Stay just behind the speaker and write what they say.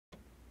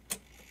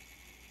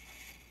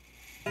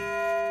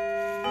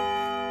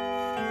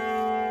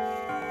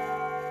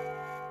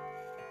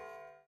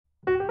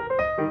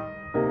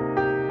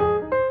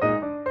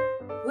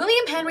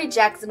Henry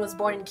Jackson was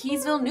born in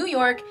Keysville, New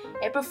York,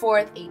 April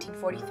 4th,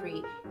 1843.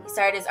 He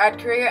started his art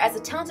career as a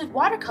talented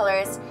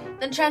watercolorist,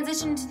 then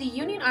transitioned to the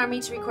Union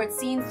Army to record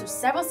scenes through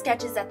several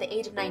sketches at the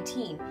age of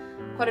 19.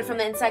 Quoted from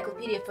the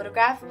Encyclopedia of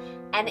Photograph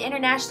and the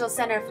International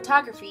Center of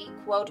Photography,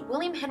 quote,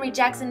 William Henry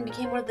Jackson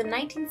became one of the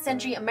 19th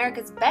century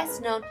America's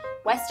best-known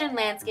Western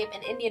landscape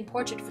and Indian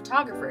portrait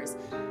photographers.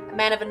 A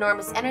man of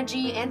enormous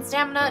energy and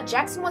stamina,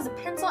 Jackson was a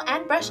pencil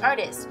and brush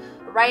artist,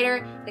 a writer,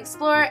 an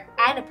explorer,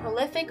 and a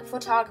prolific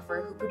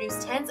photographer who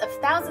produced tens of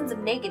thousands of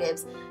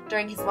negatives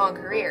during his long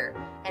career,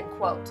 end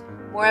quote.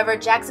 Moreover,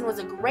 Jackson was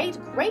a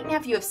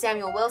great-great-nephew of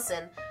Samuel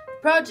Wilson, the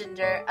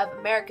progenitor of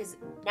America's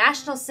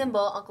national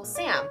symbol, Uncle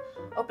Sam.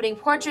 Opening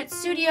portrait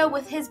studio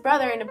with his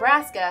brother in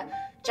Nebraska,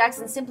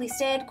 Jackson simply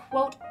stated,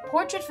 quote,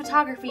 portrait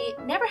photography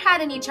never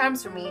had any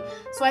charms for me,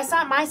 so I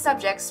sought my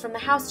subjects from the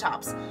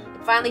housetops,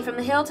 and finally from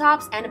the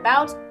hilltops and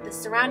about the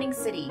surrounding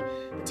city,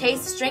 the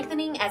taste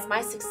strengthening as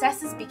my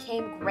successes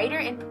became greater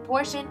in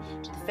proportion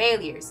to the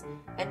failures,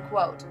 end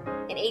quote.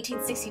 In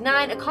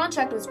 1869, a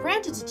contract was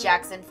granted to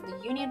Jackson from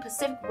the Union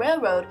Pacific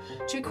Railroad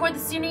to record the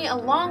scenery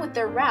along with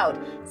their route.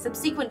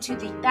 Subsequent to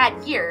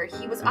that year,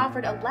 he was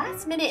offered a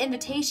last-minute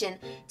invitation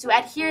to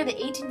adhere the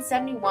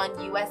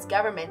 1871 U.S.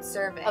 government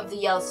survey of the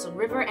Yellowstone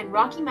River and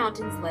Rocky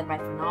Mountains led by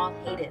Fernald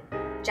Hayden.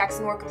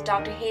 Jackson worked with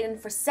Dr. Hayden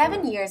for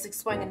 7 years,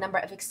 exploring a number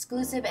of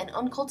exclusive and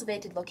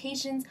uncultivated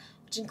locations,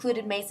 which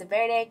included Mesa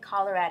Verde,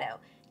 Colorado.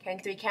 Carrying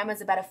 3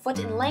 cameras about a foot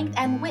in length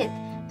and width,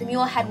 the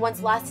mule had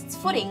once lost its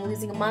footing,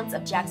 losing months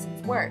of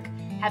Jackson's work.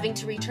 Having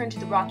to return to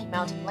the Rocky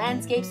Mountain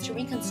landscapes to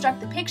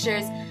reconstruct the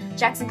pictures,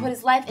 Jackson put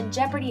his life in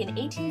jeopardy in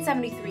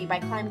 1873 by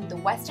climbing the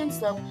western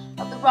slope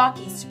of the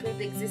Rockies to prove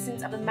the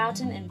existence of a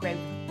mountain engraved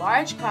with a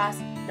large cross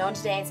known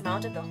today as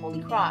Mount of the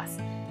Holy Cross.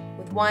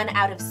 With 1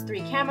 out of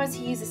 3 cameras,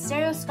 he used a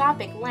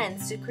stereoscopic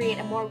lens to create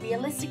a more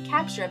realistic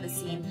capture of the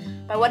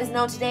scene by what is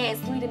known today as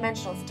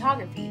 3-dimensional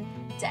photography.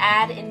 To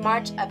add, in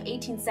March of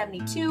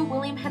 1872,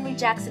 William Henry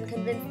Jackson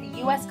convinced the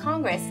U.S.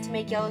 Congress to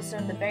make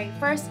Yellowstone the very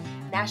first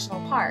national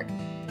park.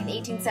 In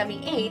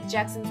 1878,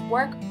 Jackson's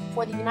work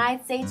for the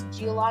United States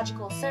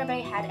Geological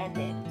Survey had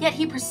ended. Yet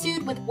he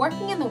pursued with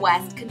working in the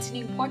West,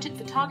 continuing portrait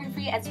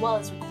photography as well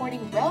as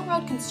recording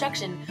railroad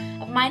construction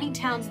of mining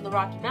towns in the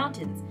Rocky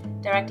Mountains.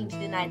 Directing to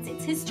the United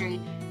States history,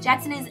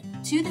 Jackson is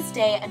to this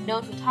day a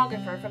known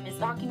photographer from his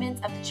documents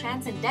of the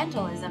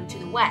transcendentalism to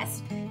the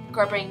West,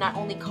 incorporating not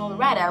only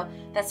Colorado,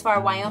 thus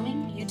far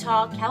Wyoming,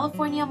 Utah,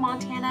 California,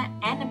 Montana,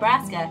 and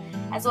Nebraska,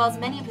 as well as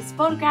many of his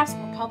photographs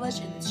were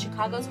published in the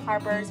Chicago's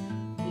Harper's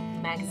Weekly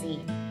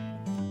magazine.